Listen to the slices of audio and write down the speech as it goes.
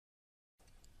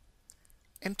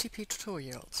MTP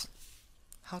Tutorials.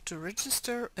 How to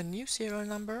register a new serial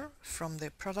number from the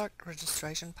product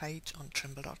registration page on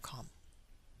Trimble.com.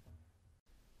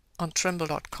 On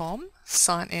Trimble.com,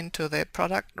 sign in to the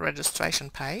product registration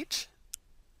page,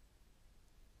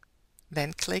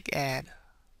 then click Add.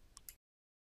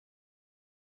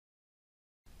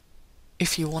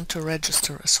 If you want to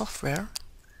register a software,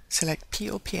 select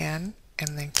POPN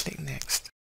and then click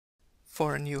Next.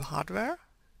 For a new hardware,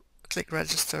 click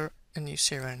Register a new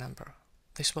serial number.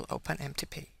 This will open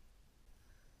MTP.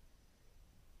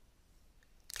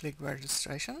 Click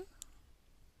Registration,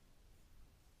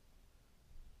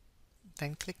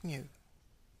 then click New.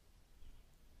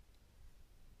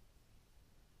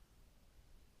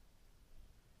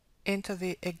 Enter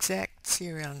the exact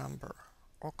serial number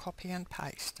or copy and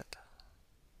paste it.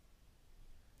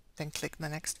 Then click the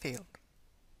next field.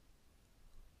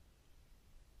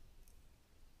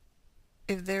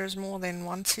 If there is more than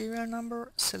one serial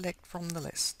number, select from the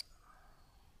list.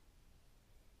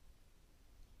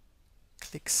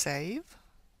 Click Save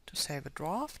to save a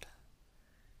draft,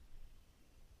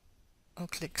 or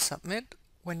click Submit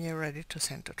when you're ready to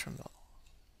send to Trimble.